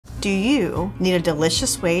Do you need a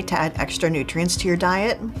delicious way to add extra nutrients to your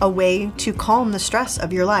diet? A way to calm the stress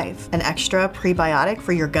of your life? An extra prebiotic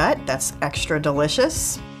for your gut that's extra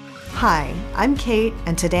delicious? Hi, I'm Kate,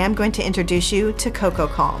 and today I'm going to introduce you to Cocoa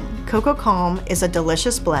Calm. Cocoa Calm is a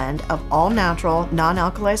delicious blend of all-natural,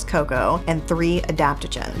 non-alkalized cocoa and 3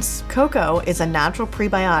 adaptogens. Cocoa is a natural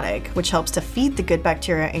prebiotic which helps to feed the good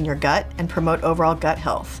bacteria in your gut and promote overall gut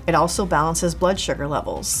health. It also balances blood sugar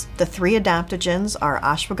levels. The 3 adaptogens are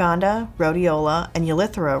ashwagandha, rhodiola, and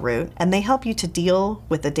eleuthero root, and they help you to deal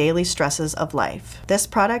with the daily stresses of life. This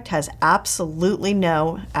product has absolutely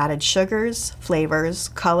no added sugars, flavors,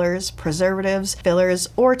 colors, preservatives, fillers,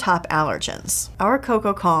 or top allergens. Our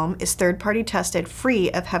Cocoa Calm is third-party tested,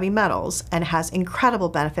 free of heavy metals, and has incredible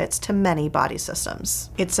benefits to many body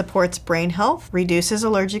systems. It supports brain health, reduces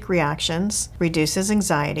allergic reactions, reduces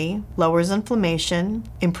anxiety, lowers inflammation,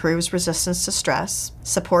 improves resistance to stress,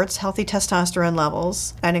 supports healthy testosterone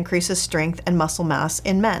levels, and increases strength and muscle mass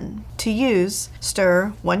in men. To use,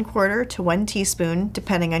 stir 1/4 to 1 teaspoon,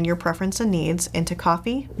 depending on your preference and needs, into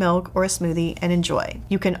coffee, milk, or a smoothie and enjoy.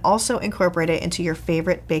 You can also incorporate it into your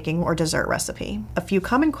favorite baking or dessert recipe. A few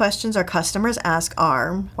common questions our customers ask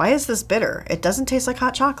are, why is this bitter? It doesn't taste like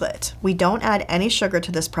hot chocolate. We don't add any sugar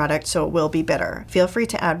to this product, so it will be bitter. Feel free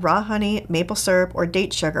to add raw honey, maple syrup, or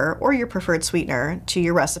date sugar, or your preferred sweetener to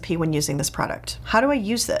your recipe when using this product. How do I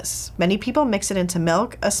use this? Many people mix it into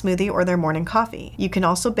milk, a smoothie, or their morning coffee. You can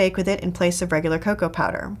also bake with it in place of regular cocoa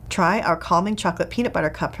powder. Try our calming chocolate peanut butter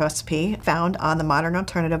cup recipe found on the Modern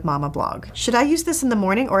Alternative Mama blog. Should I use this in the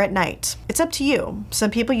morning or at night? It's up to you.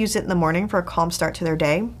 Some people use it in the morning for a calm start to their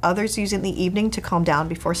day. Others use it in the evening to calm down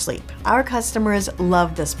before sleep. Our customers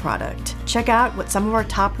love this product. Check out what some of our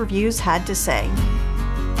top reviews had to say.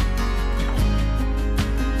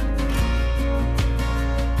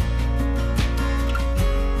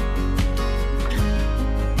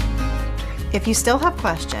 If you still have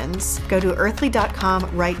questions, go to earthley.com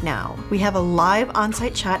right now. We have a live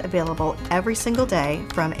on-site chat available every single day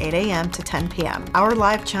from 8 a.m. to 10 p.m. Our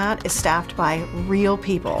live chat is staffed by real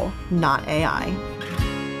people, not AI.